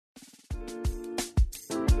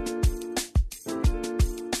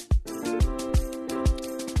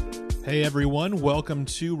Hey everyone, welcome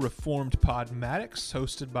to Reformed Podmatics,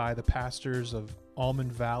 hosted by the pastors of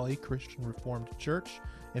Almond Valley Christian Reformed Church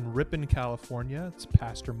in Ripon, California. It's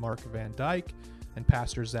Pastor Mark Van Dyke and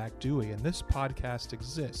Pastor Zach Dewey, and this podcast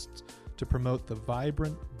exists to promote the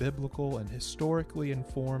vibrant, biblical, and historically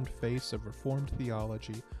informed face of Reformed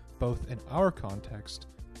theology, both in our context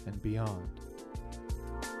and beyond.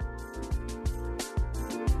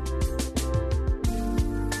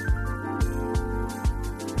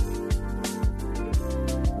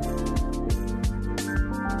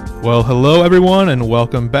 Well, hello everyone, and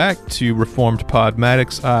welcome back to Reformed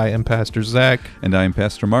Podmatics. I am Pastor Zach. And I am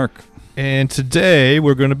Pastor Mark. And today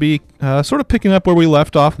we're going to be sort of picking up where we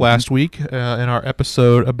left off last week in our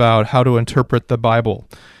episode about how to interpret the Bible.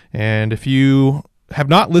 And if you have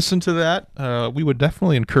not listened to that, we would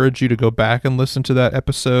definitely encourage you to go back and listen to that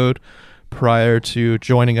episode prior to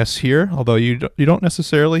joining us here, although you don't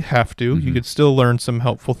necessarily have to. You could still learn some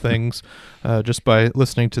helpful things just by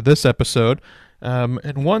listening to this episode.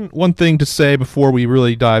 And one thing to say before we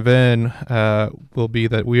really dive in will be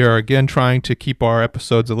that we are again trying to keep our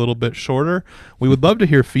episodes a little bit shorter. We would love to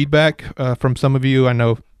hear feedback from some of you. I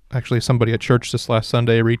know actually somebody at church this last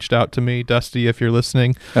Sunday reached out to me. Dusty, if you're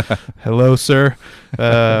listening, hello, sir.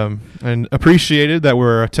 And appreciated that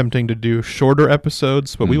we're attempting to do shorter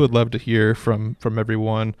episodes, but we would love to hear from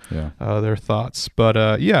everyone their thoughts. But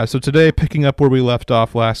so today, picking up where we left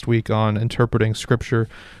off last week on interpreting Scripture,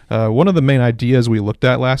 one of the main ideas we looked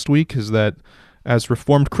at last week is that as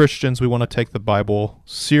Reformed Christians, we want to take the Bible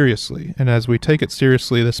seriously. And as we take it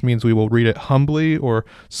seriously, this means we will read it humbly or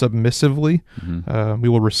submissively. We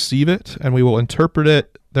will receive it, and we will interpret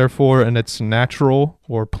it, therefore, in its natural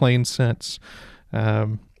or plain sense.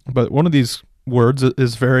 But one of these words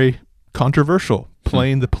is very controversial,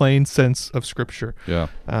 the plain sense of Scripture.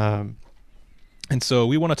 And so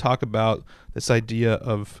we want to talk about this idea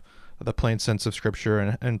of the plain sense of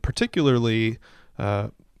Scripture, and particularly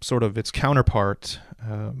sort of its counterpart,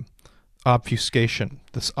 obfuscation,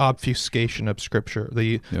 this obfuscation of Scripture,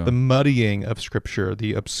 the muddying of Scripture,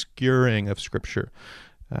 the obscuring of Scripture.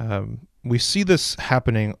 We see this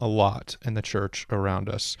happening a lot in the church around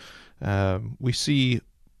us. We see,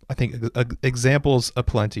 I think, examples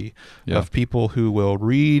aplenty of people who will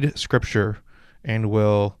read Scripture and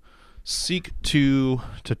will seek to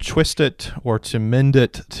twist it or to mend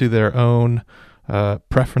it to their own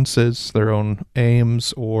preferences, their own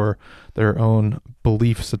aims, or their own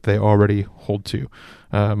beliefs that they already hold to.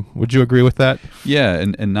 Would you agree with that? Yeah,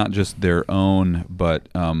 and not just their own, but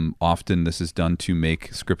often this is done to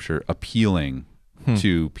make Scripture appealing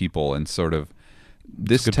to people, and sort of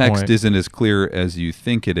this text isn't as clear as you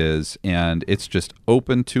think it is, and it's just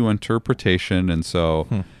open to interpretation, and so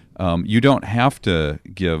you don't have to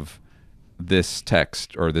give this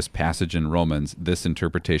text or this passage in Romans this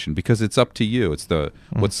interpretation, because it's up to you. It's the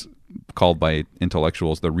what's called by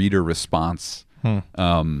intellectuals the reader response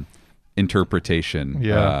interpretation.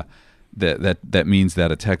 That means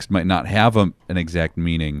that a text might not have an exact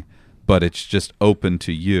meaning, but it's just open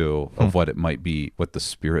to you of what it might be, what the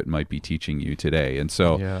Spirit might be teaching you today. And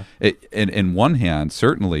so, in one hand,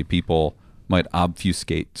 certainly people might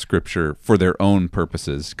obfuscate Scripture for their own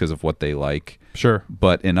purposes because of what they like. Sure.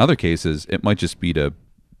 But in other cases, it might just be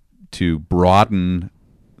to broaden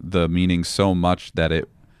the meaning so much that it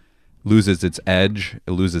loses its edge,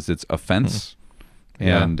 it loses its offense,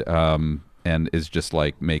 and is just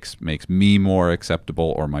like makes me more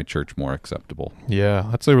acceptable or my church more acceptable. Yeah,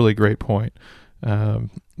 that's a really great point.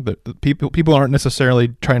 The people aren't necessarily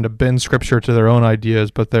trying to bend Scripture to their own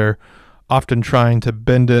ideas, but they're often trying to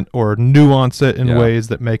bend it or nuance it in ways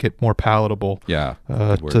that make it more palatable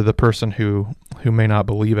to the person who may not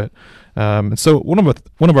believe it. And so one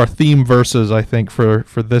of our theme verses, I think, for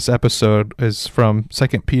this episode is from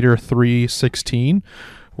 2 Peter 3:16,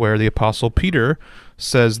 where the Apostle Peter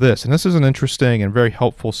says this, and this is an interesting and very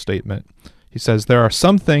helpful statement. He says, "There are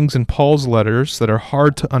some things in Paul's letters that are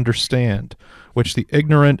hard to understand, which the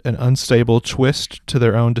ignorant and unstable twist to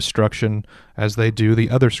their own destruction as they do the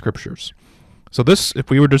other Scriptures." So this, if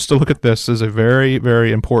we were just to look at this, is a very,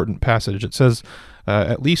 very important passage. It says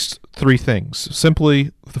at least three things.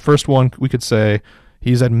 Simply, the first one, we could say,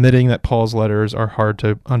 he's admitting that Paul's letters are hard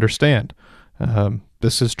to understand.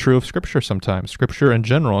 This is true of Scripture sometimes. Scripture in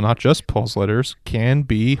general, not just Paul's letters, can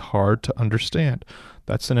be hard to understand.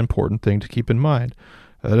 That's an important thing to keep in mind.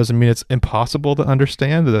 That doesn't mean it's impossible to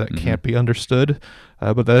understand, that it can't be understood,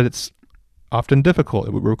 but that it's often difficult.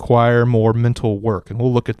 It would require more mental work, and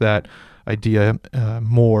we'll look at that idea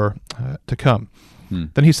more to come.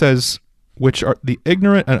 Then he says, which are the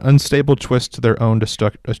ignorant and unstable twist to their own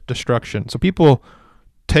destruction. So people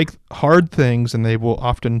take hard things and they will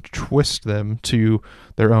often twist them to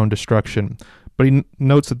their own destruction. But he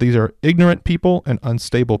notes that these are ignorant people and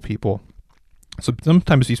unstable people. So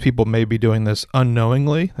sometimes these people may be doing this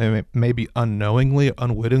unknowingly. They may be unknowingly,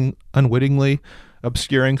 unwittingly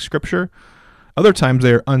obscuring Scripture. Other times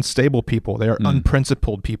they are unstable people. They are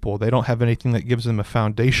unprincipled people. They don't have anything that gives them a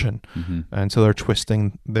foundation. And so they're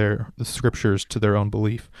twisting the Scriptures to their own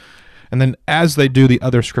belief. And then as they do the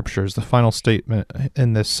other Scriptures, the final statement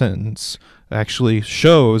in this sentence actually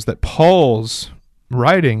shows that Paul's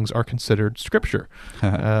writings are considered Scripture.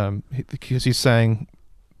 Because he's saying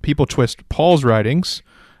people twist Paul's writings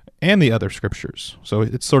and the other Scriptures. So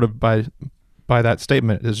it's sort of by that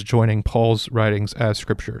statement is joining Paul's writings as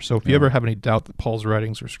Scripture. So if you ever have any doubt that Paul's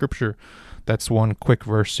writings are Scripture, that's one quick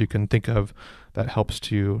verse you can think of that helps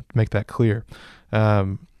to make that clear.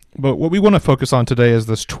 But what we want to focus on today is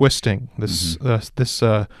this twisting, this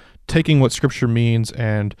taking what Scripture means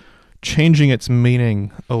and changing its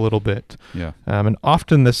meaning a little bit. And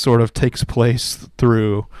often this sort of takes place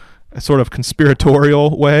through a sort of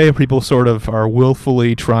conspiratorial way. People sort of are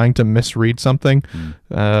willfully trying to misread something.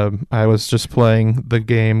 I was just playing the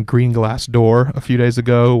game Green Glass Door a few days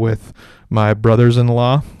ago with my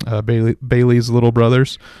brothers-in-law, Bailey's little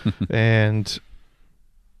brothers. And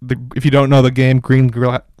if you don't know the game Green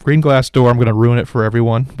Glass Door, I'm going to ruin it for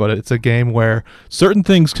everyone, but it's a game where certain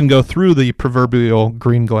things can go through the proverbial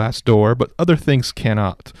green glass door, but other things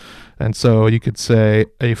cannot. And so you could say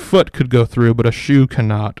a foot could go through, but a shoe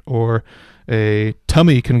cannot, or a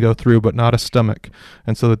tummy can go through, but not a stomach.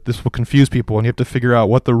 And so this will confuse people, and you have to figure out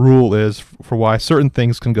what the rule is for why certain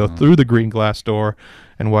things can go through the green glass door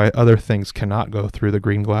and why other things cannot go through the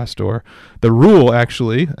green glass door. The rule,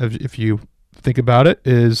 actually, if you think about it,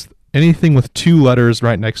 is anything with two letters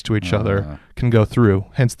right next to each other can go through,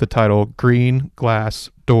 hence the title Green Glass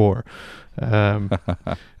Door.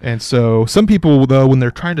 And so some people, though, when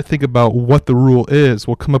they're trying to think about what the rule is,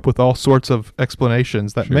 will come up with all sorts of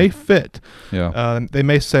explanations that may fit. They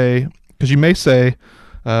may say, because you may say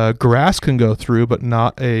grass can go through but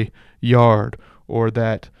not a yard, or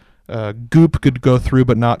that goop could go through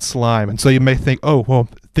but not slime. And so you may think, oh, well,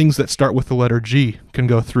 things that start with the letter G can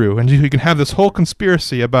go through. And you can have this whole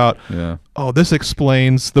conspiracy about, oh, this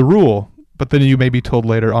explains the rule. But then you may be told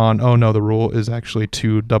later on, oh, no, the rule is actually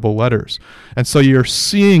two double letters. And so you're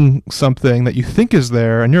seeing something that you think is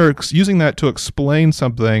there, and you're using that to explain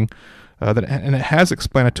something, and it has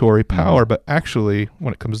explanatory power, but actually,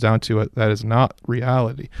 when it comes down to it, that is not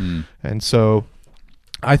reality. And so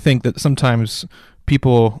I think that sometimes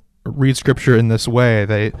people read Scripture in this way.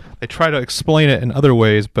 They try to explain it in other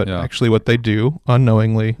ways, but actually what they do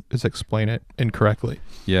unknowingly is explain it incorrectly.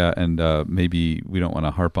 Yeah, and maybe we don't want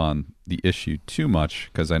to harp on the issue too much,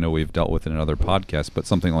 because I know we've dealt with it in other podcasts, but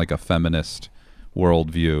something like a feminist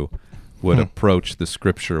worldview would approach the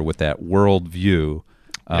Scripture with that worldview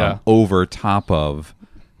over top of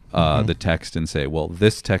the text and say, well,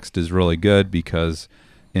 this text is really good because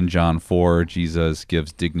in John 4, Jesus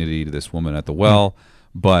gives dignity to this woman at the well,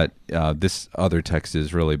 but this other text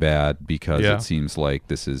is really bad because it seems like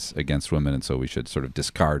this is against women, and so we should sort of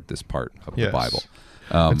discard this part of the Bible.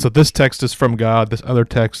 And so this text is from God. This other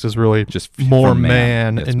text is really just more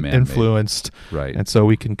man influenced. Right. And so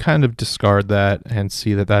we can kind of discard that and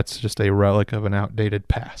see that that's just a relic of an outdated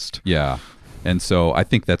past. Yeah. And so I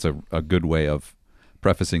think that's a good way of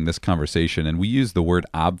prefacing this conversation. And we use the word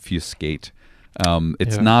obfuscate.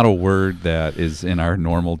 It's not a word that is in our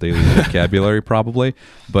normal daily vocabulary probably,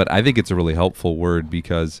 but I think it's a really helpful word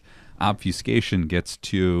because obfuscation gets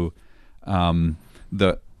to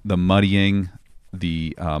the muddying,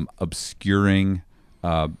 the obscuring,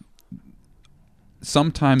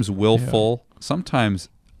 sometimes willful, sometimes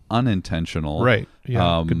unintentional, right?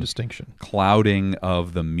 Yeah, good distinction. Clouding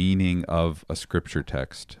of the meaning of a Scripture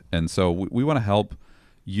text, and so we want to help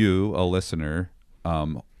you, a listener.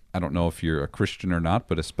 I don't know if you're a Christian or not,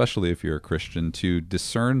 but especially if you're a Christian, to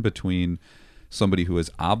discern between somebody who is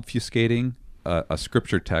obfuscating a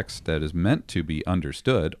Scripture text that is meant to be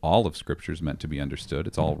understood. All of Scripture is meant to be understood.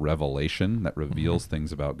 It's all revelation that reveals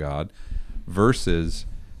things about God, versus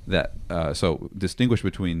that. So distinguish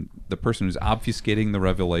between the person who's obfuscating the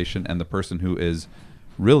revelation and the person who is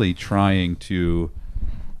really trying to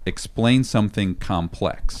explain something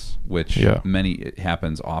complex, which it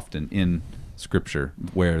happens often in Scripture,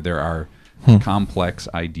 where there are complex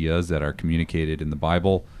ideas that are communicated in the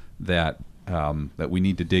Bible that we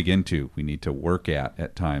need to dig into, we need to work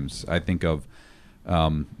at times. I think of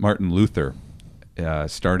Martin Luther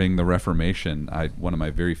starting the Reformation. One of my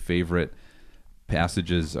very favorite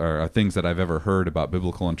passages are things that I've ever heard about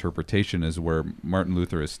biblical interpretation is where Martin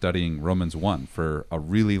Luther is studying Romans 1 for a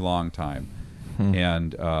really long time.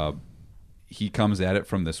 And he comes at it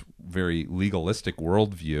from this very legalistic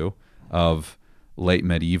worldview of late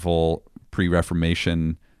medieval,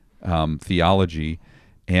 pre-Reformation theology.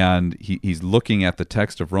 And he's looking at the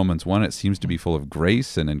text of Romans 1. It seems to be full of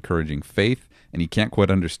grace and encouraging faith, and he can't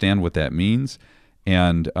quite understand what that means.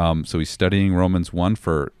 And so he's studying Romans 1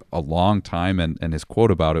 for a long time, and his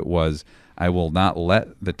quote about it was, "I will not let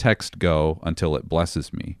the text go until it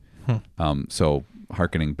blesses me." So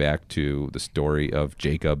hearkening back to the story of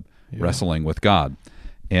Jacob wrestling with God.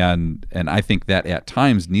 And I think that at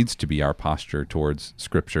times needs to be our posture towards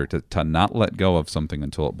Scripture, to not let go of something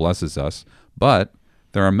until it blesses us. But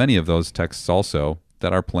there are many of those texts also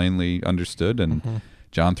that are plainly understood, and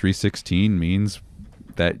John 3:16 means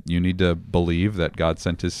that you need to believe that God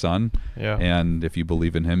sent his son, and if you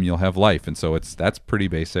believe in him, you'll have life. And so that's pretty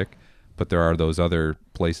basic, but there are those other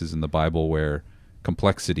places in the Bible where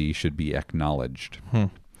complexity should be acknowledged.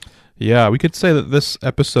 Yeah, we could say that this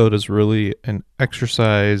episode is really an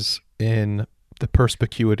exercise in the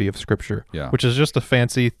perspicuity of Scripture, which is just a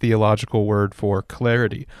fancy theological word for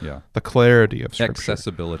clarity. The clarity of Scripture.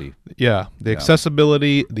 Accessibility. The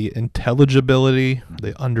accessibility, the intelligibility,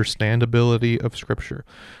 the understandability of Scripture.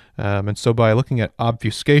 And so by looking at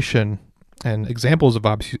obfuscation and examples of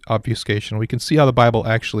obfuscation, we can see how the Bible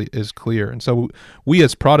actually is clear. And so we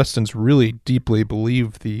as Protestants really deeply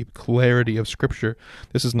believe the clarity of Scripture.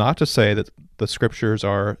 This is not to say that the Scriptures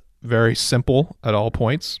are very simple at all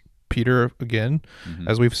points. Peter, again,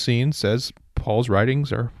 as we've seen, says Paul's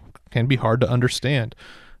writings can be hard to understand.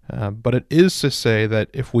 But it is to say that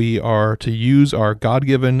if we are to use our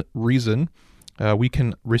God-given reason, we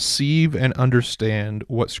can receive and understand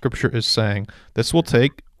what Scripture is saying. This will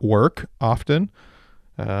take work often.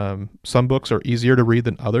 Some books are easier to read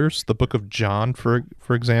than others. The book of John, for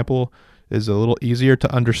example, is a little easier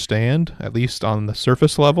to understand, at least on the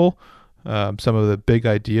surface level. Some of the big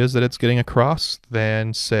ideas that it's getting across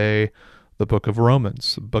than, say, the book of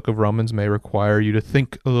Romans. The book of Romans may require you to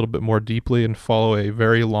think a little bit more deeply and follow a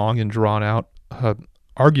very long and drawn-out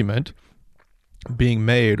argument being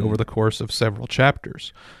made over the course of several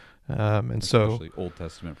chapters. And especially so Old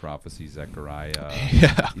Testament prophecy, Zechariah,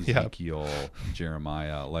 yeah, Ezekiel,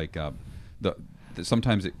 Jeremiah. Like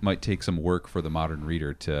sometimes it might take some work for the modern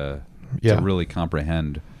reader to really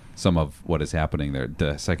comprehend some of what is happening there.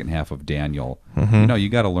 The second half of Daniel, you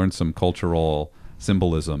got to learn some cultural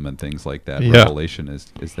symbolism and things like that. Revelation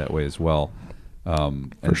is that way as well.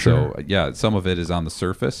 And so, some of it is on the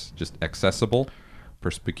surface, just accessible,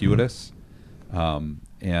 perspicuous,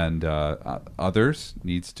 and others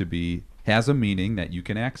has a meaning that you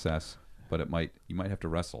can access, but you might have to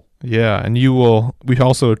wrestle. Yeah, and we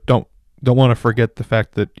also don't want to forget the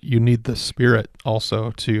fact that you need the Spirit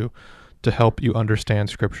also to help you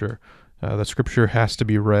understand Scripture. The Scripture has to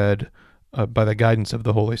be read by the guidance of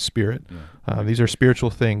the Holy Spirit. These are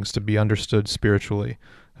spiritual things to be understood spiritually.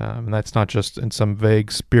 And that's not just in some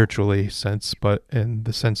vague spiritually sense, but in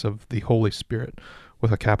the sense of the Holy Spirit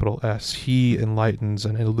with a capital S. He enlightens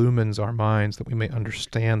and illumines our minds that we may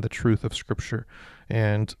understand the truth of Scripture,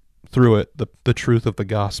 and through it, the truth of the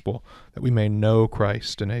gospel, that we may know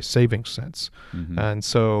Christ in a saving sense. And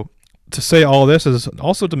so to say all this is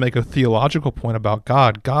also to make a theological point about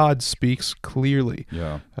God. God speaks clearly.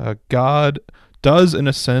 God does, in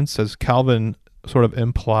a sense, as Calvin sort of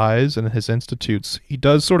implies in his Institutes, he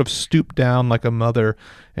does sort of stoop down like a mother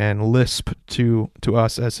and lisp to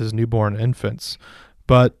us as his newborn infants.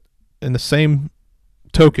 But by the same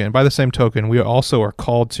token, we also are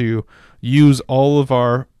called to use all of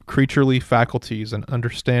our creaturely faculties and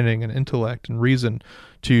understanding and intellect and reason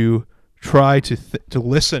to try to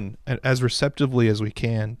listen as receptively as we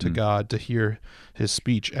can to God, to hear his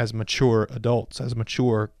speech as mature adults, as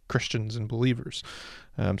mature Christians and believers.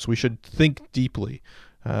 So we should think deeply.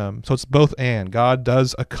 So it's both and. God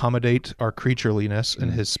does accommodate our creatureliness in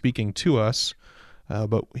his speaking to us,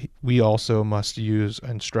 but we also must use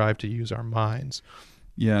and strive to use our minds.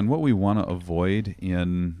 Yeah, and what we want to avoid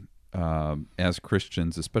as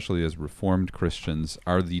Christians, especially as Reformed Christians,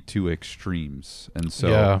 are the two extremes. And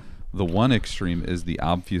so the one extreme is the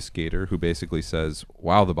obfuscator, who basically says,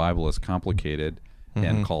 wow, the Bible is complicated,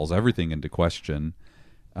 and calls everything into question.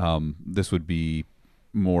 This would be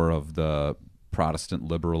more of the Protestant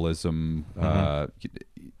liberalism,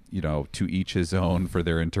 to each his own for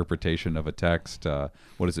their interpretation of a text.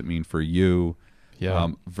 What does it mean for you?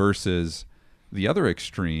 Versus the other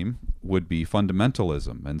extreme would be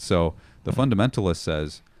fundamentalism. And so the fundamentalist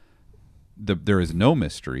says there is no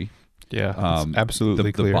mystery. Yeah, it's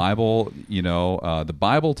absolutely clear. The Bible, the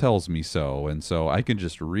Bible tells me so, and so I can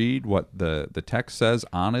just read what the text says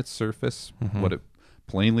on its surface, what it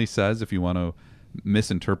plainly says, if you want to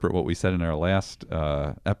misinterpret what we said in our last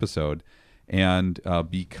episode. And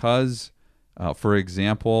because, for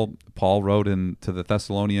example, Paul wrote to the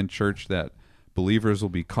Thessalonian church that believers will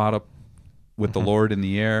be caught up with the Lord in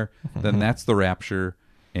the air, then that's the rapture.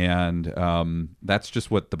 And that's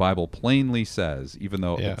just what the Bible plainly says, even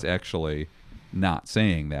though it's actually not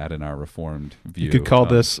saying that in our Reformed view. You could call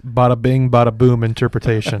this bada bing, bada boom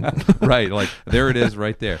interpretation. Right, like there it is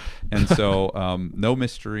right there. And so no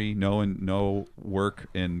mystery, no work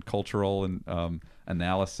in cultural and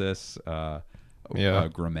analysis,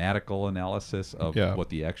 grammatical analysis of what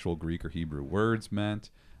the actual Greek or Hebrew words meant.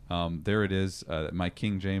 There it is. My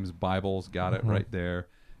King James Bible's got it right there.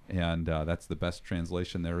 And that's the best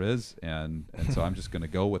translation there is. And so I'm just going to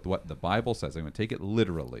go with what the Bible says. I'm going to take it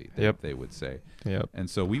literally, they would say. Yep. And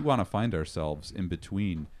so we want to find ourselves in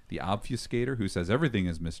between the obfuscator, who says everything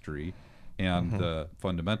is mystery, and the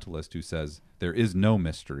fundamentalist, who says there is no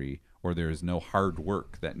mystery, or there is no hard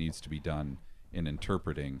work that needs to be done in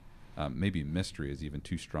interpreting. Maybe mystery is even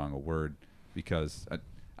too strong a word, because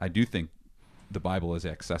I do think the Bible is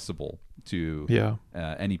accessible to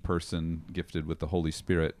any person gifted with the Holy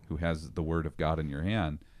Spirit who has the Word of God in your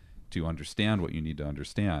hand to understand what you need to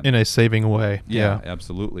understand. In a saving way. Yeah,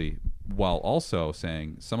 absolutely. While also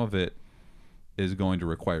saying some of it is going to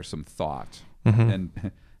require some thought.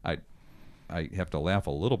 And I have to laugh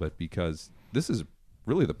a little bit, because this is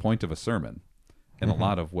really the point of a sermon in a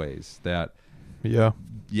lot of ways. That,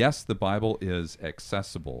 yes, the Bible is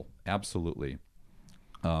accessible, absolutely.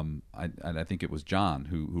 And I think it was John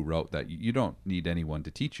who wrote that you don't need anyone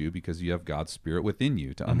to teach you, because you have God's Spirit within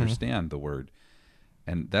you to understand the Word.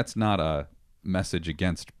 And that's not a message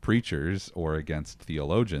against preachers or against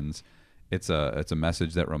theologians. It's a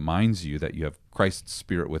message that reminds you that you have Christ's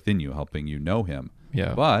Spirit within you, helping you know Him.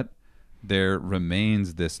 Yeah. But there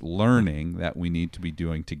remains this learning that we need to be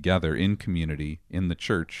doing together in community, in the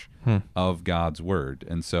church, of God's Word.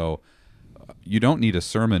 And so you don't need a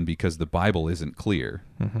sermon because the Bible isn't clear.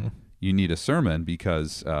 You need a sermon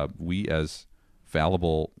because we as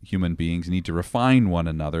fallible human beings need to refine one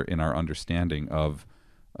another in our understanding of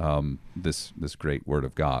this great Word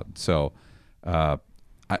of God. So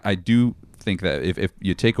I do think that if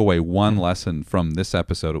you take away one lesson from this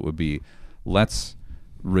episode, it would be, let's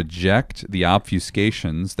reject the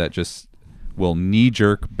obfuscations that just will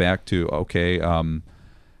knee-jerk back to,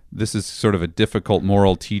 this is sort of a difficult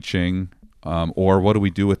moral teaching. Or what do we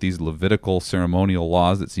do with these Levitical ceremonial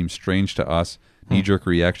laws that seem strange to us? Knee-jerk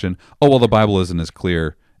reaction. Oh, well, the Bible isn't as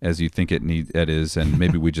clear as you think it is, and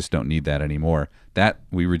maybe we just don't need that anymore.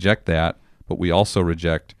 We reject that, but we also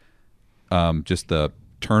reject just the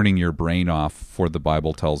turning your brain off for the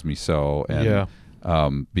Bible tells me so.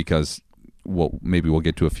 And because maybe we'll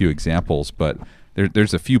get to a few examples, but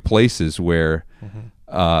there's a few places where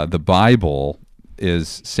the Bible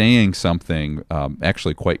is saying something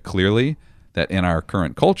actually quite clearly that in our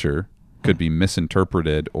current culture could be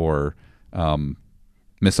misinterpreted or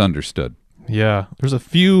misunderstood. Yeah, there's a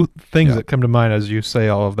few things that come to mind as you say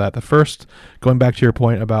all of that. The first, going back to your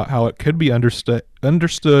point about how it could be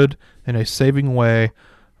understood in a saving way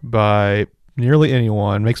by nearly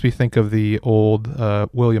anyone, makes me think of the old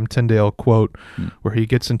William Tyndale quote where he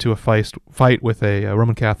gets into a fight with a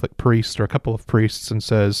Roman Catholic priest or a couple of priests and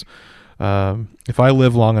says, if I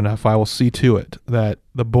live long enough, I will see to it that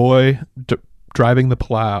the boy driving the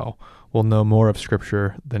plow will know more of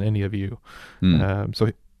Scripture than any of you.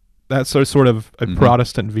 So that's sort of a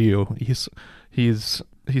Protestant view. He's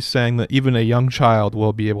saying that even a young child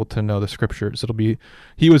will be able to know the Scriptures.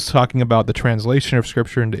 He was talking about the translation of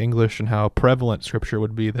Scripture into English and how prevalent Scripture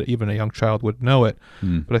would be, that even a young child would know it.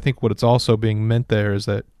 But I think what it's also being meant there is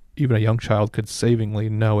that even a young child could savingly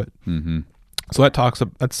know it. So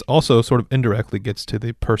that's also sort of indirectly gets to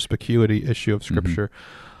the perspicuity issue of Scripture.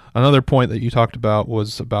 Another point that you talked about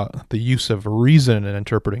was about the use of reason in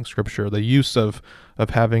interpreting Scripture, the use of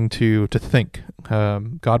having to think.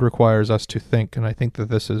 God requires us to think, and I think that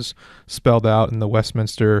this is spelled out in the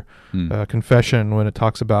Westminster Confession when it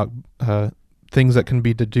talks about things that can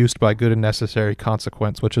be deduced by good and necessary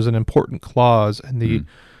consequence, which is an important clause in the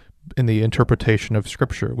interpretation of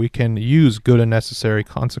Scripture. We can use good and necessary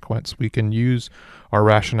consequence. We can use our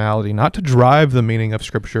rationality not to drive the meaning of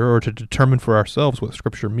Scripture or to determine for ourselves what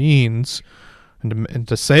Scripture means and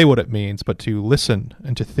to say what it means, but to listen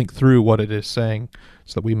and to think through what it is saying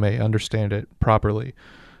so that we may understand it properly.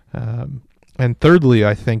 And thirdly,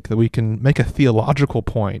 I think that we can make a theological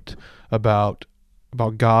point about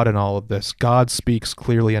about God in all of this. God speaks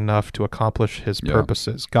clearly enough to accomplish his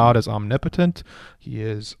purposes. God is omnipotent, he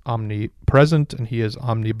is omnipresent, and he is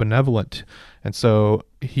omnibenevolent. And so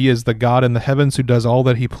he is the God in the heavens who does all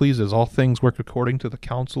that he pleases. All things work according to the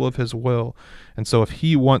counsel of his will. And so if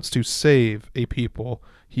he wants to save a people,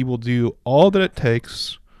 he will do all that it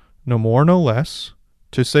takes, no more, no less,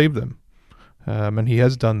 to save them. And he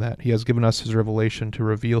has done that. He has given us his revelation to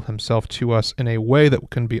reveal himself to us in a way that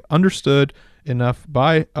can be understood enough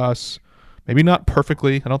by us, maybe not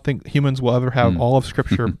perfectly. I don't think humans will ever have all of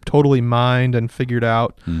Scripture totally mined and figured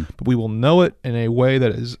out, but we will know it in a way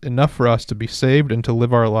that is enough for us to be saved and to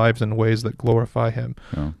live our lives in ways that glorify him.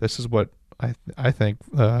 Yeah. This is what I think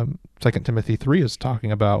 2 Timothy 3 is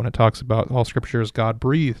talking about when it talks about all Scripture is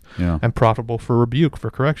God-breathed and profitable for rebuke,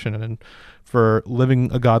 for correction, and for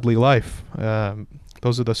living a godly life.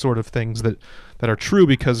 Those are the sort of things that are true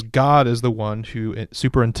because God is the one who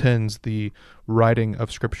superintends the writing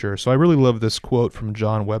of Scripture. So I really love this quote from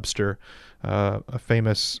John Webster, a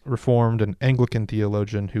famous Reformed and Anglican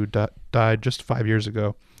theologian who died just 5 years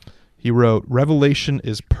ago. He wrote, "Revelation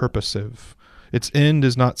is purposive. Its end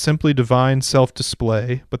is not simply divine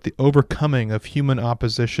self-display, but the overcoming of human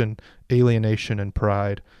opposition, alienation, and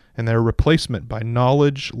pride, and their replacement by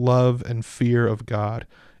knowledge, love, and fear of God.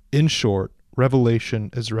 In short, revelation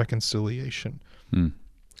is reconciliation."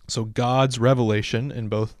 So God's revelation, in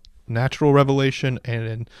both natural revelation and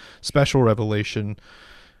in special revelation,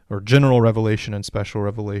 or general revelation and special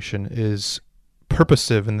revelation, is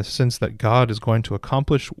purposive in the sense that God is going to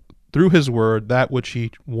accomplish through his word that which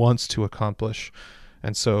he wants to accomplish.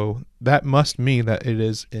 And so that must mean that it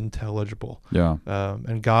is intelligible. Yeah.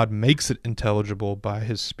 And God makes it intelligible by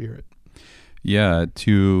his Spirit. Yeah,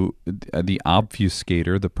 to the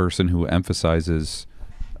obfuscator, the person who emphasizes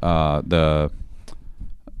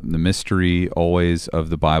the mystery always of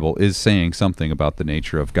the Bible, is saying something about the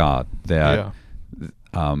nature of God, that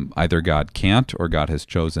either God can't or God has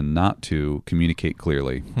chosen not to communicate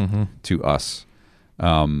clearly to us.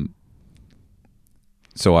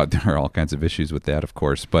 So there are all kinds of issues with that, of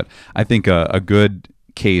course, but I think a good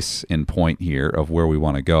case in point here of where we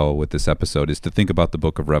want to go with this episode is to think about the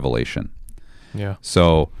book of Revelation. Yeah.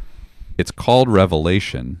 So it's called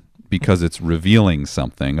Revelation because it's revealing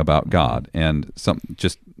something about God. And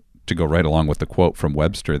just to go right along with the quote from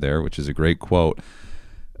Webster there, which is a great quote,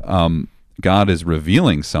 God is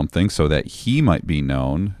revealing something so that he might be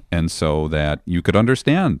known and so that you could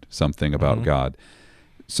understand something about God.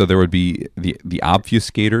 So there would be the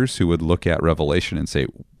obfuscators who would look at Revelation and say,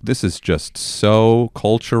 this is just so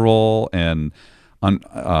cultural and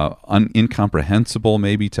incomprehensible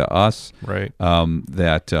maybe to us, right?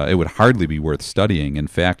 That it would hardly be worth studying. In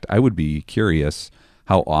fact, I would be curious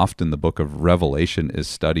how often the book of Revelation is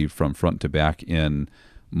studied from front to back in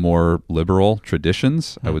more liberal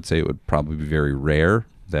traditions. I would say it would probably be very rare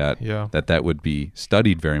that that would be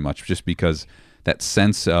studied very much, just because that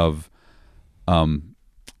sense of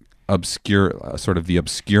sort of the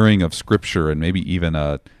obscuring of Scripture, and maybe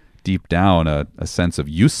even deep down a sense of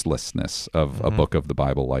uselessness of a book of the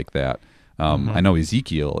Bible like that. I know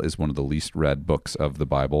Ezekiel is one of the least read books of the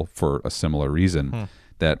Bible for a similar reason,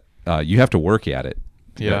 that you have to work at it.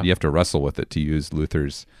 You have to wrestle with it, to use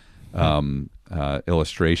Luther's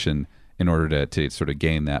illustration, in order to sort of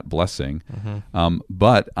gain that blessing.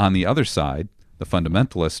 But on the other side, the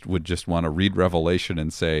fundamentalist would just want to read Revelation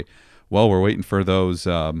and say, well, we're waiting for those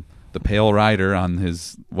the pale rider on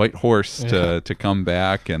his white horse to come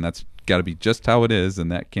back, and that's got to be just how it is,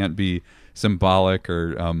 and that can't be symbolic,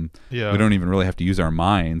 or we don't even really have to use our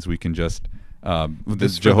minds. We can just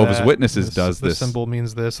this Jehovah's Witnesses does this. The symbol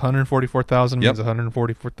means this. 144,000 means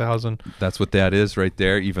 144,000. That's what that is right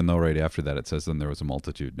there, even though right after that it says, then there was a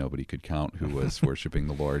multitude nobody could count who was worshiping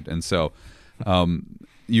the Lord. And so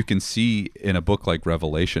you can see in a book like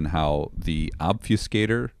Revelation how the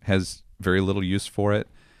obfuscator has very little use for it,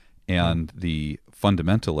 and the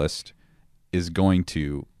fundamentalist is going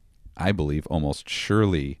to, I believe, almost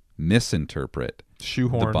surely misinterpret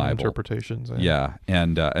shoehorn the Bible interpretations.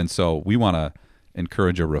 And so we want to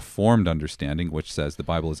encourage a reformed understanding, which says the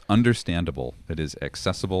Bible is understandable, it is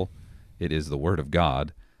accessible, it is the Word of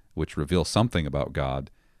God, which reveals something about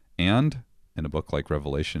God, and in a book like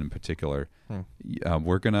Revelation in particular,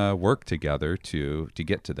 we're going to work together to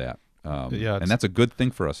get to that. And that's a good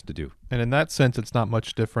thing for us to do. And in that sense, it's not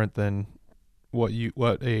much different than what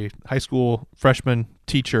a high school freshman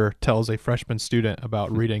teacher tells a freshman student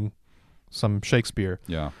about reading some Shakespeare.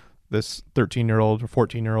 Yeah. This 13-year-old or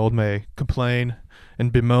 14-year-old may complain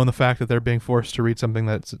and bemoan the fact that they're being forced to read something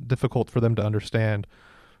that's difficult for them to understand.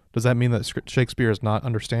 Does that mean that Shakespeare is not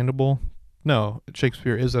understandable? no,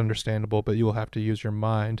 Shakespeare is understandable, but you will have to use your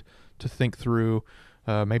mind to think through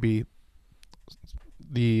maybe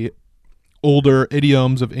the older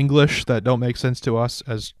idioms of English that don't make sense to us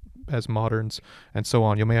as moderns, and so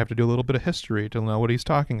on. You may have to do a little bit of history to know what he's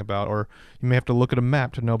talking about, or you may have to look at a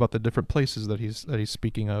map to know about the different places that he's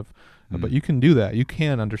speaking of. But you can do that. You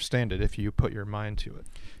can understand it if you put your mind to it.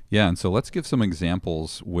 Yeah, and so let's give some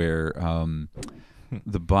examples where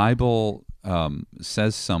the Bible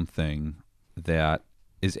says something that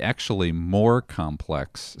is actually more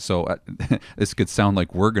complex. So this could sound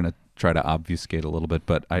like we're going to try to obfuscate a little bit,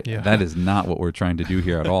 but that is not what we're trying to do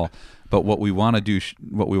here at all. But what we want to do,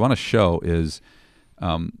 what we want to show is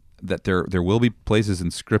that there will be places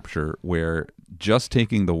in Scripture where just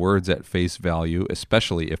taking the words at face value,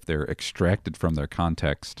 especially if they're extracted from their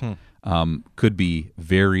context, could be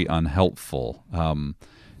very unhelpful.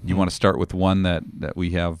 You want to start with one that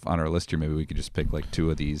we have on our list here? Maybe we could just pick like two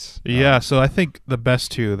of these. Yeah, so I think the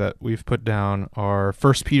best two that we've put down are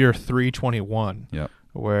 1 Peter 3:21. Yep.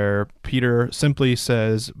 Where Peter simply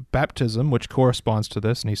says baptism, which corresponds to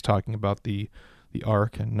this, and he's talking about the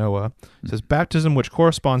ark and Noah. Says baptism, which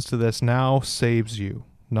corresponds to this, now saves you,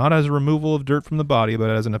 not as a removal of dirt from the body, but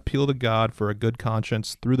as an appeal to God for a good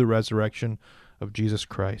conscience through the resurrection of Jesus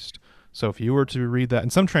Christ. So if you were to read that,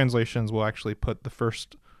 and some translations will actually put the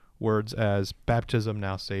first words as baptism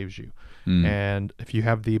now saves you. And if you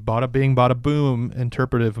have the bada bing, bada boom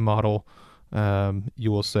interpretive model,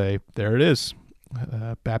 you will say, there it is.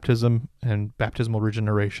 Baptism and baptismal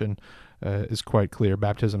regeneration is quite clear.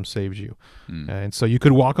 Baptism saves you. And so you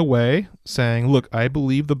could walk away saying, look, I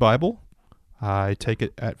believe the Bible. I take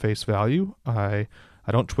it at face value. I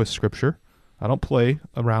don't twist Scripture. I don't play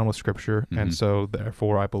around with Scripture. And so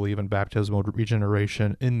therefore I believe in baptismal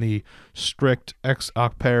regeneration in the strict ex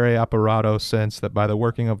opere operato sense, that by the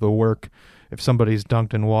working of the work, if somebody's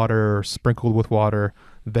dunked in water or sprinkled with water,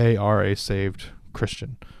 they are a saved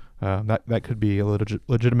Christian. That could be a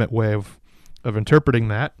legitimate way of interpreting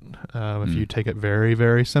that if you take it very,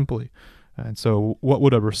 very simply. And so what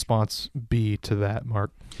would a response be to that,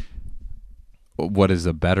 Mark? What is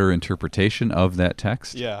a better interpretation of that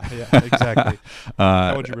text? Yeah, exactly.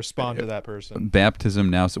 How would you respond to that person?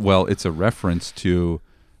 Baptism now, well, it's a reference to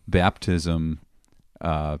baptism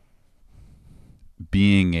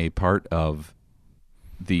being a part of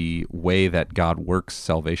the way that God works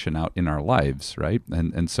salvation out in our lives, right?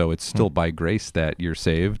 And so it's still by grace that you're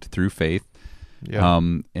saved through faith. Yeah.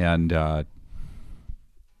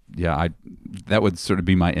 That would sort of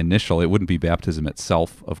be my initial. It wouldn't be baptism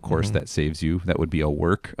itself, of course, that saves you. That would be a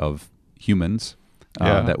work of humans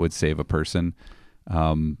that would save a person.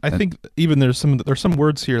 I think even there's some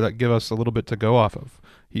words here that give us a little bit to go off of.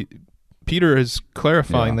 Peter is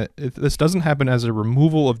clarifying that this doesn't happen as a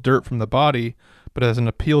removal of dirt from the body, but as an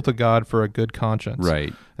appeal to God for a good conscience.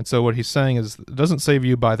 Right. And so what he's saying is it doesn't save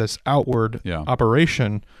you by this outward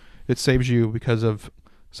operation. It saves you because of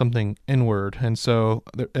something inward. And so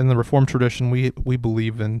in the Reformed tradition, we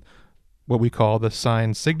believe in what we call the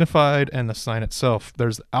sign signified and the sign itself.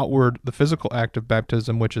 There's outward, the physical act of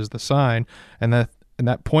baptism, which is the sign, and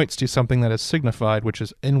that points to something that is signified, which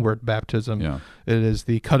is inward baptism. Yeah. It is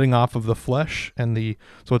the cutting off of the flesh,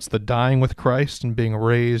 so it's the dying with Christ and being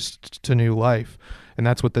raised to new life. And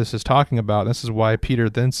that's what this is talking about. This is why Peter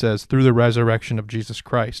then says, through the resurrection of Jesus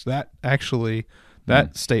Christ. That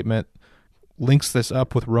statement links this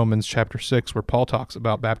up with Romans chapter 6, where Paul talks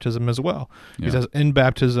about baptism as well. Yeah. He says, in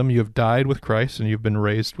baptism you have died with Christ and you've been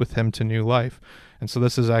raised with him to new life. And so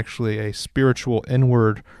this is actually a spiritual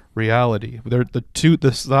inward reality.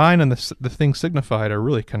 The sign and the thing signified are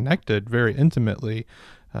really connected very intimately,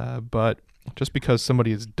 but just because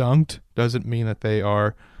somebody is dunked doesn't mean that they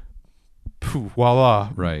are voila,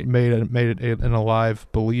 right, made an alive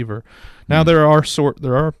believer. Now there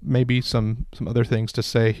are maybe some other things to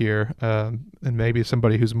say here, and maybe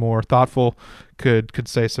somebody who's more thoughtful could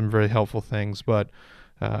say some very helpful things. But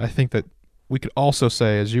I think that we could also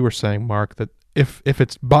say, as you were saying, Mark, that if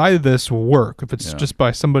it's by this work, if it's just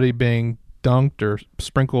by somebody being dunked or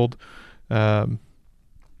sprinkled, then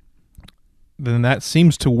that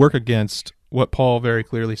seems to work against what Paul very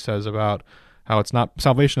clearly says about how it's not,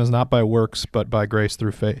 salvation is not by works, but by grace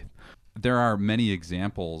through faith. There are many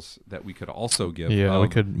examples that we could also give. Yeah, we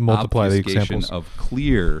could multiply the examples of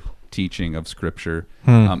clear teaching of Scripture.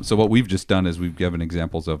 So what we've just done is we've given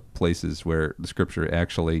examples of places where the Scripture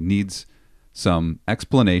actually needs some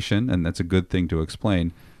explanation, and that's a good thing to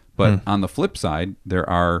explain. But on the flip side, there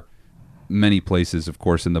are many places, of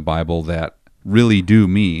course, in the Bible that really do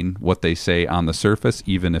mean what they say on the surface,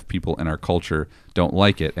 even if people in our culture don't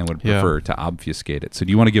like it and would prefer to obfuscate it. So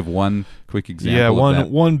do you want to give one quick example of that?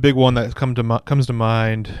 One big one that comes to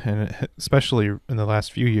mind, and especially in the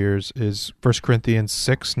last few years, is 1 Corinthians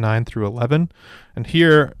 6, 9 through 11. And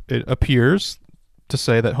here it appears to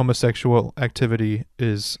say that homosexual activity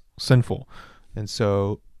is sinful. And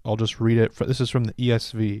so I'll just read it. This is from the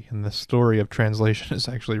ESV, and the story of translation is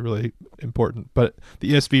actually really important. But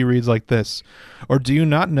the ESV reads like this: "Or do you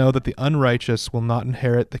not know that the unrighteous will not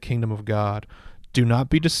inherit the kingdom of God? Do not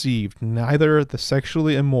be deceived. Neither the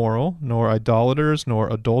sexually immoral, nor idolaters,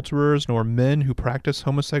 nor adulterers, nor men who practice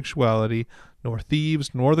homosexuality, nor thieves,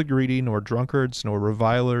 nor the greedy, nor drunkards, nor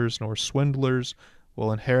revilers, nor swindlers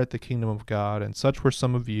will inherit the kingdom of God. And such were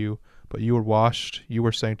some of you, but you were washed, you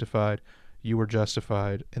were sanctified, you were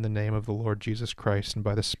justified in the name of the Lord Jesus Christ and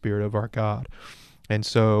by the Spirit of our God." And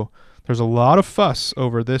so there's a lot of fuss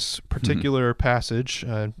over this particular passage,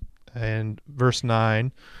 and verse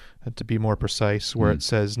 9, to be more precise, where it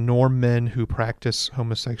says, "Nor men who practice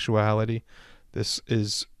homosexuality." This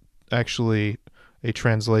is actually a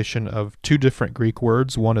translation of two different Greek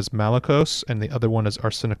words. One is malakos, and the other one is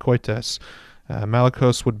arsenokoites.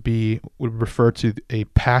 Malakos would refer to a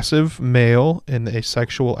passive male in a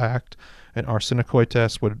sexual act, and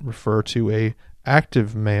arsenokoites would refer to a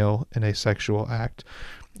active male in a sexual act.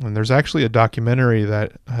 And there's actually a documentary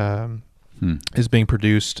that is being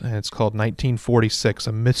produced, and it's called 1946,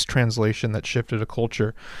 a mistranslation that shifted a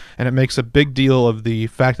culture. And it makes a big deal of the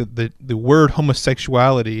fact that the word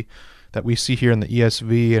homosexuality that we see here in the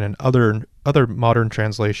ESV and in other modern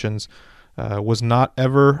translations was not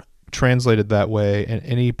ever translated that way in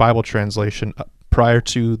any Bible translation prior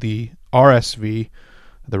to the RSV,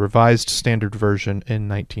 the Revised Standard Version, in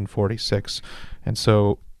 1946. And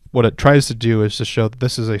so what it tries to do is to show that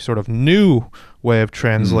this is a sort of new way of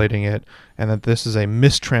translating it, and that this is a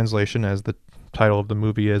mistranslation, as the title of the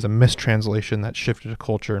movie is, a mistranslation that shifted a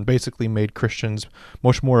culture and basically made Christians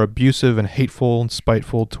much more abusive and hateful and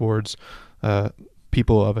spiteful towards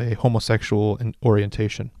people of a homosexual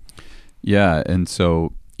orientation. Yeah, and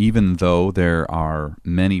so even though there are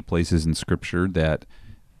many places in Scripture that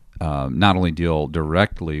not only deal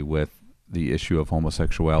directly with the issue of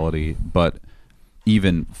homosexuality, but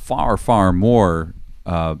even far, far more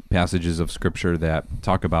passages of Scripture that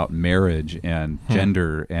talk about marriage and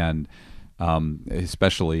gender, and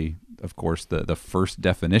especially, of course, the first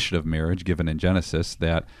definition of marriage given in Genesis,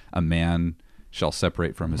 that a man shall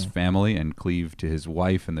separate from his family and cleave to his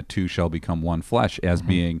wife, and the two shall become one flesh, as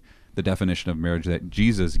being the definition of marriage that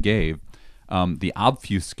Jesus gave. The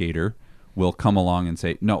obfuscator will come along and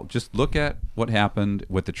say, no, just look at what happened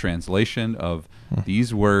with the translation of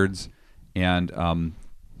these words. And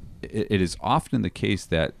it is often the case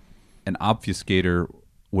that an obfuscator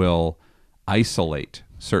will isolate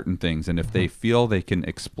certain things. And if they feel they can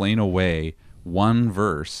explain away one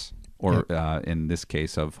verse, or in this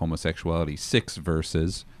case of homosexuality, 6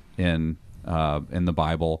 verses in the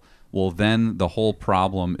Bible, well, then the whole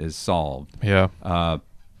problem is solved. Yeah.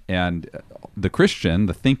 And the Christian,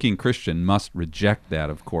 the thinking Christian, must reject that,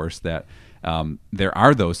 of course, that there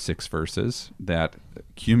are those 6 verses that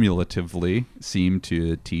cumulatively seem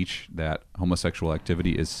to teach that homosexual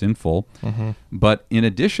activity is sinful. But in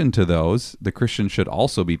addition to those, the Christian should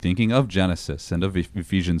also be thinking of Genesis and of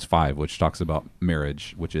Ephesians 5, which talks about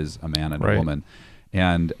marriage, which is a man and a woman.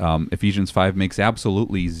 And Ephesians 5 makes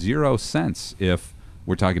absolutely zero sense if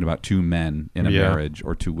we're talking about 2 men in a marriage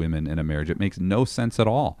or 2 women in a marriage. It makes no sense at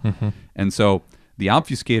all. And so the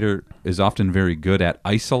obfuscator is often very good at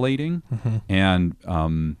isolating, and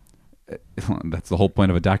that's the whole point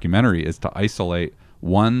of a documentary, is to isolate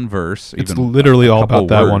one verse. It's literally all about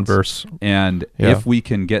that one verse. And if we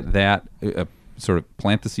can get that, sort of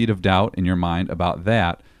plant the seed of doubt in your mind about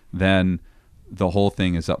that, then the whole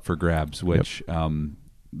thing is up for grabs, which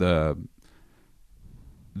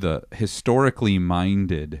the historically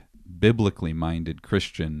minded, biblically minded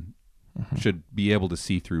Christian should be able to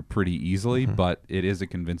see through pretty easily, but it is a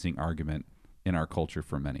convincing argument in our culture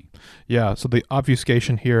for many. Yeah, so the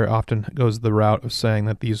obfuscation here often goes the route of saying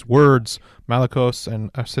that these words, malakos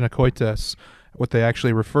and arsenokoites, what they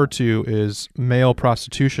actually refer to is male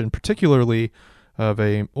prostitution, particularly of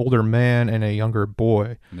a older man and a younger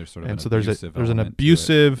boy. And there's sort of there's an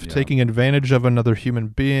abusive taking advantage of another human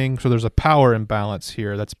being. So there's a power imbalance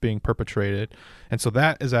here that's being perpetrated. And so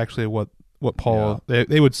that is actually what Paul,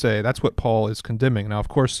 they would say, that's what Paul is condemning. Now, of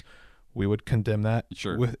course, we would condemn that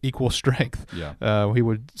with equal strength. We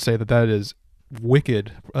would say that is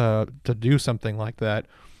wicked to do something like that.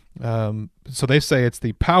 So they say it's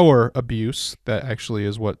the power abuse that actually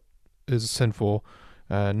is what is sinful,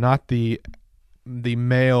 not the the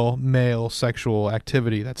male sexual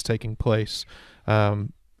activity that's taking place.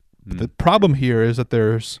 The problem here is that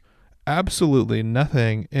there's absolutely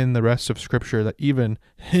nothing in the rest of Scripture that even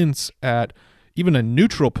hints at even a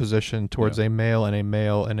neutral position towards a male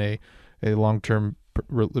and a long-term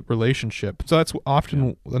relationship. So that's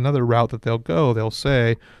often another route that they'll go. They'll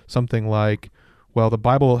say something like, well, the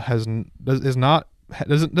Bible doesn't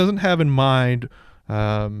have in mind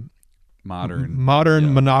modern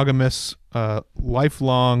monogamous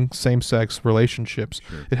lifelong same-sex relationships.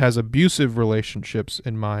 Sure. It has abusive relationships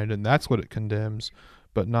in mind, and that's what it condemns,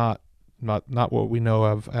 but not what we know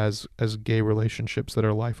of as gay relationships that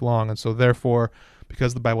are lifelong. And so therefore,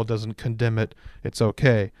 because the Bible doesn't condemn it, it's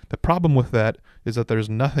okay. The problem with that is that there's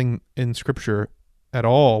nothing in Scripture at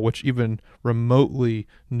all which even remotely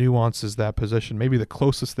nuances that position. Maybe the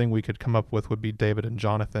closest thing we could come up with would be David and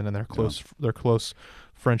Jonathan and their close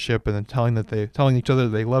friendship, and then telling each other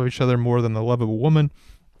they love each other more than the love of a woman.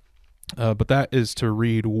 But that is to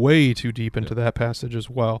read way too deep into that passage as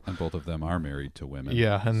well. And both of them are married to women.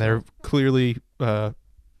 Yeah, and they're clearly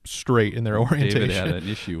straight in their orientation. David had an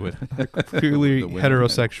issue with clearly with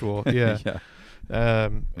heterosexual. Yeah.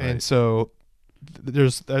 Right. And so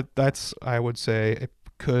there's that's, I would say, a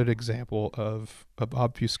good example of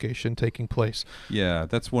obfuscation taking place. Yeah,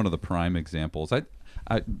 that's one of the prime examples. I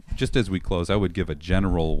just as we close, I would give a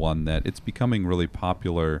general one that it's becoming really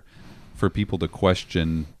popular for people to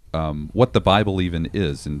question what the Bible even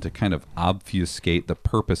is, and to kind of obfuscate the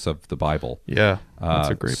purpose of the Bible. Yeah, that's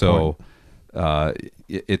a great point. So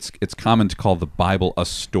it's common to call the Bible a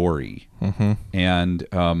story,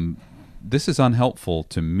 and this is unhelpful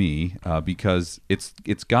to me because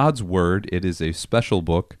it's God's word. It is a special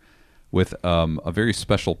book with a very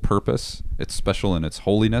special purpose. It's special in its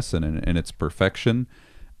holiness and in its perfection.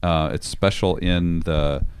 It's special in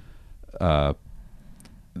the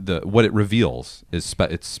what it reveals is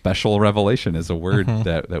it's special revelation is a word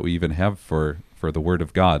that we even have for the Word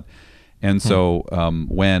of God. And so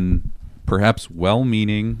when perhaps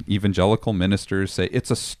well-meaning evangelical ministers say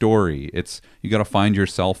it's a story, you got to find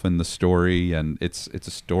yourself in the story, and it's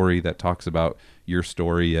a story that talks about your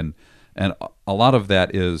story, and a lot of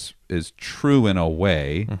that is true in a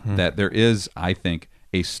way that there is, I think,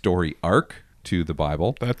 a story arc to the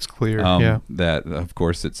Bible. That's clear. That, of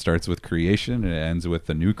course, it starts with creation and it ends with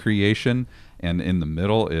the new creation, and in the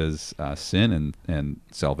middle is sin and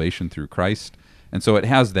salvation through Christ. And so it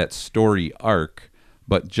has that story arc,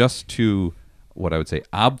 but just to, what I would say,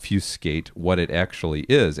 obfuscate what it actually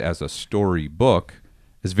is as a story book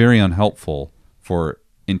is very unhelpful for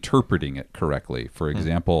interpreting it correctly. For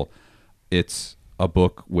example, it's a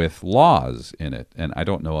book with laws in it, and I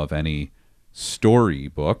don't know of any story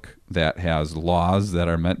book that has laws that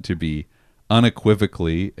are meant to be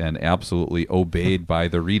unequivocally and absolutely obeyed by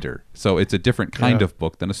the reader. So it's a different kind of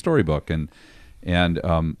book than a storybook, and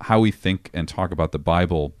how we think and talk about the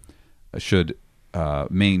Bible should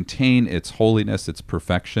maintain its holiness, its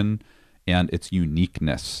perfection, and its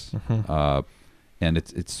uniqueness, and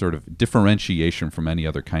its sort of differentiation from any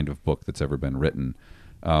other kind of book that's ever been written.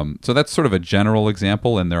 So that's sort of a general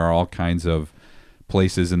example, and there are all kinds of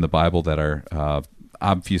places in the Bible that are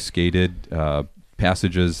obfuscated,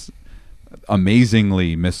 passages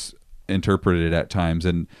amazingly misinterpreted at times.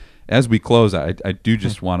 And as we close, I do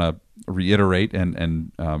just want to reiterate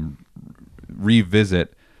and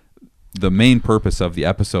revisit the main purpose of the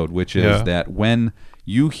episode, which is that when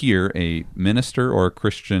you hear a minister or a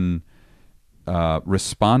Christian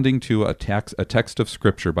responding to a text of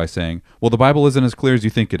Scripture by saying, well, the Bible isn't as clear as you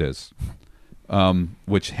think it is,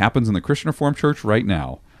 which happens in the Christian Reformed Church right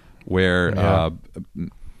now, where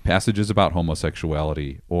passages about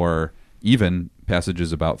homosexuality, or even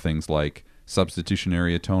passages about things like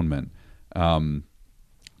substitutionary atonement,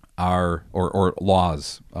 or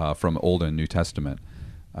laws from Old and New Testament,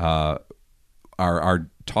 are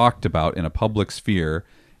talked about in a public sphere,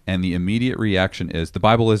 and the immediate reaction is the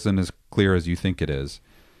Bible isn't as clear as you think it is.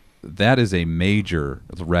 That is a major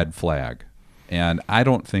red flag. And I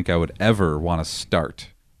don't think I would ever want to start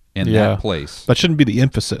in that place. That shouldn't be the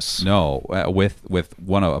emphasis. No, with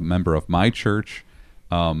a member of my church,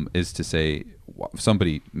 is to say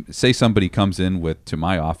somebody comes in to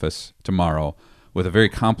my office tomorrow with a very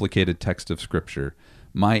complicated text of Scripture.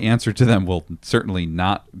 My answer to them will certainly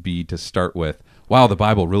not be to start with, "Wow, the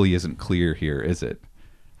Bible really isn't clear here, is it?"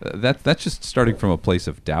 That's just starting from a place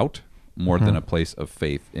of doubt more than a place of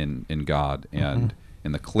faith in God and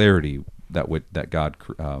in the clarity that God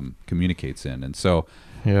communicates in. And so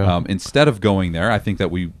instead of going there, I think that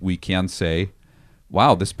we can say,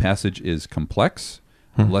 wow, this passage is complex.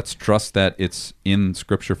 Let's trust that it's in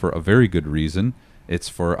Scripture for a very good reason. It's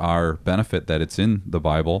for our benefit that it's in the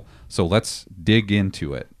Bible. So let's dig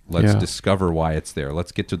into it. Let's discover why it's there.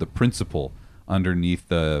 Let's get to the principle underneath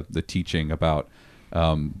the teaching about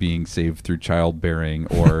being saved through childbearing,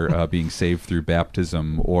 or being saved through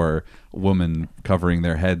baptism, or women covering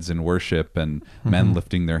their heads in worship, and men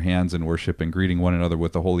lifting their hands in worship and greeting one another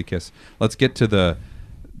with a holy kiss. Let's get to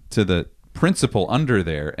the principle under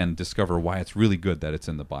there and discover why it's really good that it's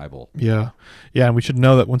in the Bible. Yeah. And we should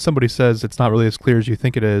know that when somebody says it's not really as clear as you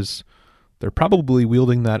think it is, they're probably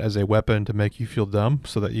wielding that as a weapon to make you feel dumb,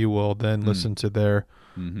 so that you will then listen to their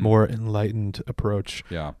more enlightened approach.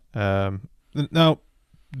 Yeah. Now,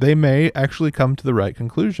 they may actually come to the right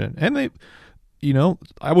conclusion. And they,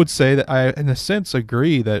 I would say that I, in a sense,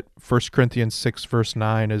 agree that 1 Corinthians 6, verse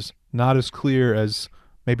 9 is not as clear as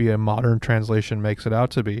maybe a modern translation makes it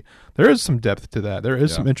out to be. There is some depth to that. There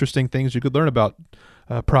is some interesting things you could learn about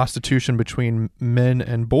prostitution between men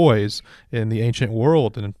and boys in the ancient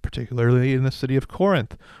world, and particularly in the city of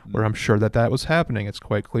Corinth, where I'm sure that was happening. It's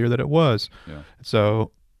quite clear that it was. Yeah.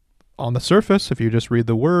 So on the surface, if you just read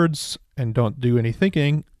the words and don't do any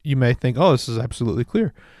thinking, you may think, oh, this is absolutely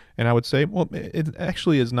clear. And I would say, well, it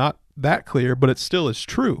actually is not that clear, but it still is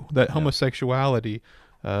true that homosexuality,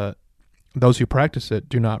 those who practice it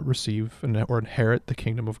do not receive or inherit the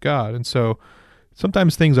kingdom of God. And so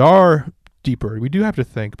sometimes things are deeper. We do have to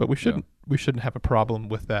think, but we shouldn't have a problem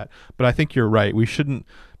with that. But I think you're right. We shouldn't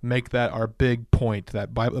make that our big point,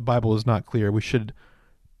 that the Bible is not clear. We should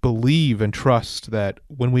believe and trust that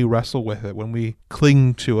when we wrestle with it, when we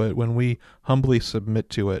cling to it, when we humbly submit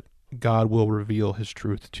to it, God will reveal his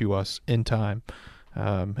truth to us in time.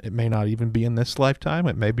 It may not even be in this lifetime.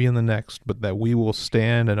 It may be in the next, but that we will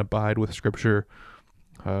stand and abide with Scripture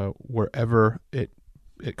wherever it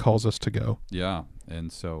calls us to go. Yeah,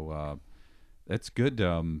 and so it's good.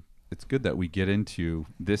 It's good that we get into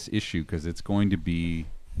this issue, because it's going to be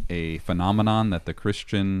a phenomenon that the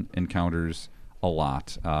Christian encounters a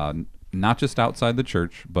lot, not just outside the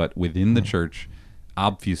church, but within the church,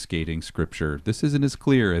 obfuscating Scripture. This isn't as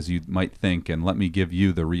clear as you might think, and let me give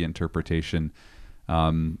you the reinterpretation.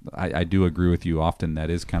 I do agree with you. Often that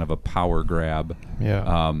is kind of a power grab.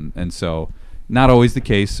 Yeah. And so not always the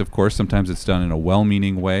case, of course. Sometimes it's done in a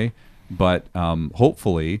well-meaning way, but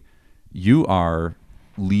hopefully you are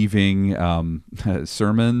leaving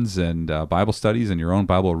sermons and Bible studies and your own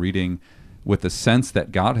Bible reading with the sense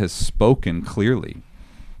that God has spoken clearly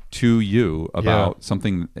to you about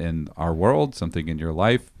something in our world, something in your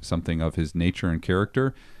life, something of his nature and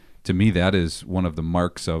character. To me, that is one of the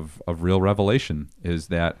marks of real revelation, is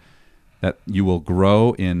that you will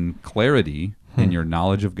grow in clarity in your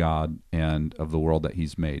knowledge of God and of the world that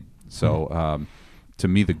he's made. So to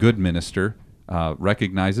me, the good minister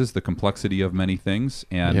recognizes the complexity of many things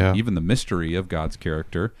and even the mystery of God's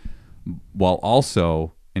character, while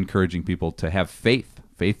also encouraging people to have faith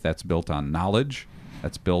that's built on knowledge,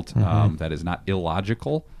 that's built that is not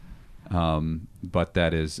illogical, but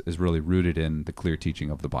that is really rooted in the clear teaching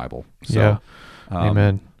of the Bible. So,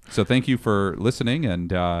 amen. So thank you for listening,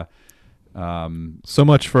 and so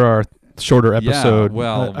much for our shorter episode.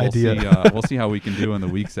 Idea. We'll see how we can do in the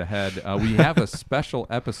weeks ahead. We have a special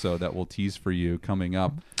episode that we'll tease for you coming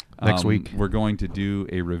up next week. We're going to do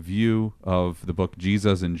a review of the book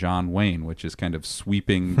Jesus and John Wayne, which is kind of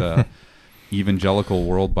sweeping the evangelical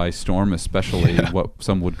world by storm, especially what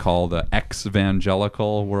some would call the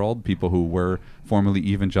ex-evangelical world, people who were formerly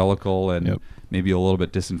evangelical and maybe a little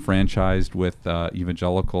bit disenfranchised with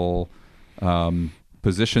evangelical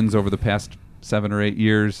positions over the past 7 or 8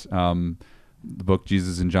 years. The book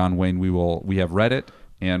Jesus and John Wayne, we have read it,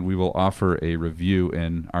 and we will offer a review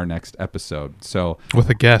in our next episode. So with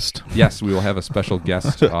a guest. Yes, we will have a special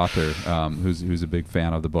guest author who's a big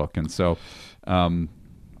fan of the book. And so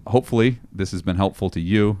hopefully this has been helpful to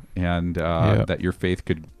you, and that your faith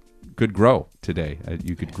could grow today.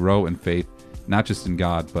 You could grow in faith, not just in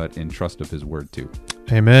God, but in trust of his word too.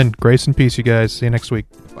 Amen. Grace and peace, you guys. See you next week.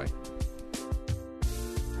 Bye.